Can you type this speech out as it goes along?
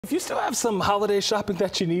If you still have some holiday shopping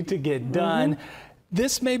that you need to get done,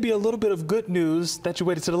 this may be a little bit of good news that you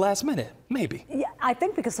waited to the last minute, maybe. Yeah, I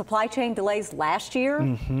think because supply chain delays last year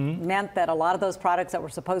meant that a lot of those products that were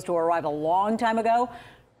supposed to arrive a long time ago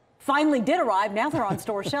finally did arrive. Now they're on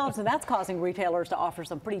store shelves, and that's causing retailers to offer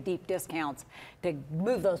some pretty deep discounts to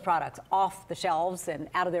move those products off the shelves and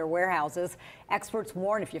out of their warehouses. Experts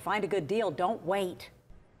warn if you find a good deal, don't wait.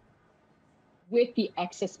 With the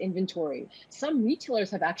excess inventory, some retailers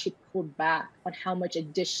have actually pulled back on how much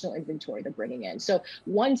additional inventory they're bringing in. So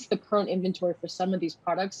once the current inventory for some of these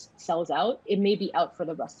products sells out, it may be out for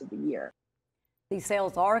the rest of the year. These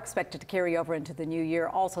sales are expected to carry over into the new year.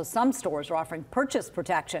 Also, some stores are offering purchase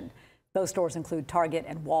protection. Those stores include Target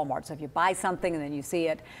and Walmart. So if you buy something and then you see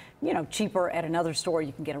it, cheaper at another store,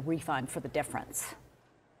 you can get a refund for the difference.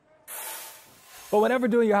 But whenever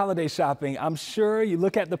doing your holiday shopping, I'm sure you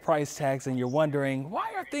look at the price tags and you're wondering,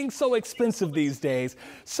 why are things so expensive these days?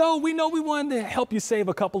 So we know we wanted to help you save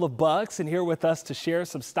a couple of bucks, and here with us to share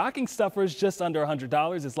some stocking stuffers just under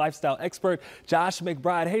 $100 is lifestyle expert Josh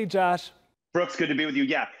McBride. Hey, Josh. Brooks, good to be with you.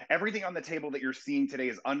 Yeah, everything on the table that you're seeing today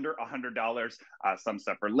is under $100. Some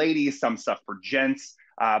stuff for ladies, some stuff for gents,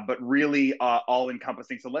 but really all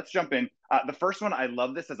encompassing. So let's jump in. The first one, I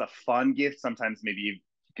love this as a fun gift. Sometimes maybe you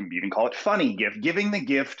can even call it funny gift, giving the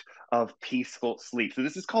gift of peaceful sleep. So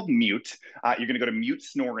this is called Mute. You're going to go to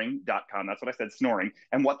mutesnoring.com. That's what I said, snoring.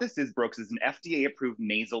 And what this is, Brooks, is an FDA-approved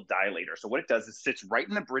nasal dilator. So what it does is sits right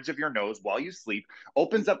in the bridge of your nose while you sleep,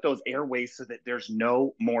 opens up those airways so that there's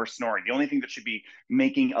no more snoring. The only thing that should be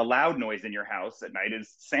making a loud noise in your house at night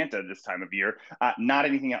is Santa this time of year, not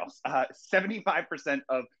anything else. 75%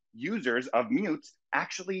 of users of Mute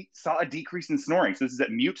actually saw a decrease in snoring. So this is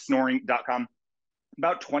at mutesnoring.com.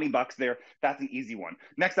 About 20 bucks there. That's an easy one.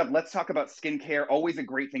 Next up, let's talk about skincare. Always a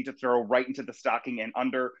great thing to throw right into the stocking and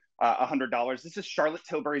under $100. This is Charlotte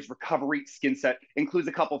Tilbury's Recovery Skin Set. Includes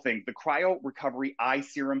a couple things. The Cryo Recovery Eye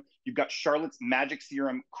Serum. You've got Charlotte's Magic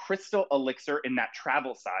Serum Crystal Elixir in that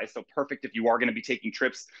travel size. So perfect if you are going to be taking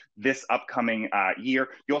trips this upcoming year.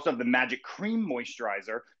 You also have the Magic Cream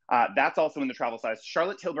Moisturizer. That's also in the travel size.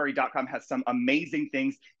 CharlotteTilbury.com has some amazing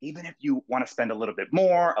things, even if you want to spend a little bit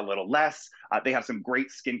more, a little less. They have some great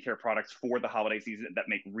skincare products for the holiday season that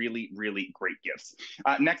make really, really great gifts.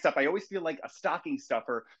 Next up, I always feel like a stocking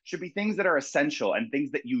stuffer should be things that are essential and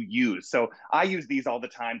things that you use. So I use these all the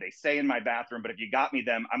time. They stay in my bathroom, but if you got me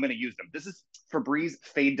them, I'm going to use them. This is Febreze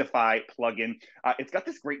Fade Defy plugin. It's got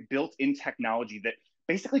this great built-in technology that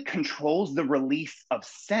basically controls the release of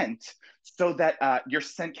scent so that your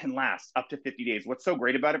scent can last up to 50 days. What's so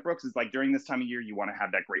great about it, Brooks, is like during this time of year, you want to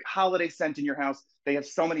have that great holiday scent in your house. They have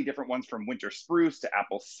so many different ones, from winter spruce to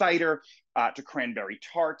apple cider to cranberry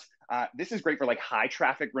tart. This is great for like high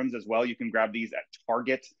traffic rooms as well. You can grab these at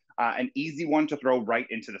Target. An easy one to throw right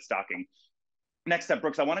into the stocking. Next up,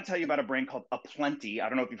 Brooks, I want to tell you about a brand called Aplenty. I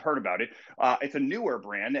don't know if you've heard about it. It's a newer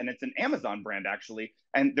brand, and it's an Amazon brand, actually.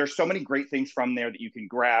 And there's so many great things from there that you can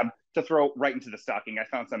grab to throw right into the stocking. I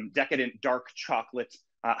found some decadent dark chocolate,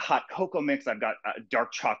 hot cocoa mix. I've got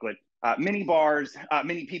dark chocolate mini bars,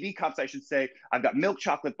 mini PB cups, I should say. I've got milk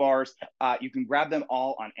chocolate bars. You can grab them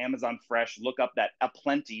all on Amazon Fresh. Look up that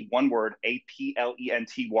Aplenty, one word,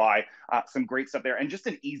 A-P-L-E-N-T-Y. Some great stuff there, and just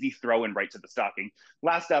an easy throw in right to the stocking.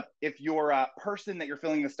 Last up, if your person that you're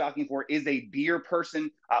filling the stocking for is a beer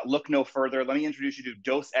person, look no further. Let me introduce you to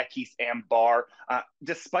Dos Equis Ambar.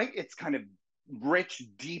 Despite its kind of rich,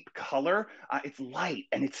 deep color, it's light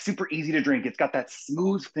and it's super easy to drink. It's got that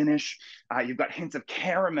smooth finish. You've got hints of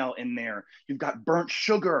caramel in there. You've got burnt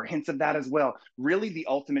sugar, hints of that as well. Really the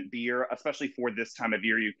ultimate beer, especially for this time of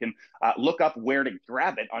year. You can look up where to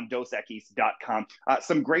grab it on dosequis.com.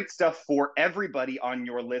 Some great stuff for everybody on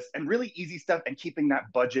your list, and really easy stuff, and keeping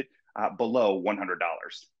that budget below $100.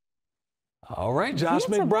 All right, Josh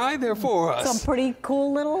McBride there for us. Some pretty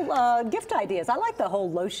cool little gift ideas. I like the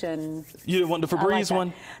whole lotion. You didn't want the Febreze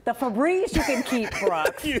one? The Febreze you can keep,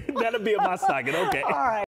 Brooks. That'll be in my stocking. Okay. All right.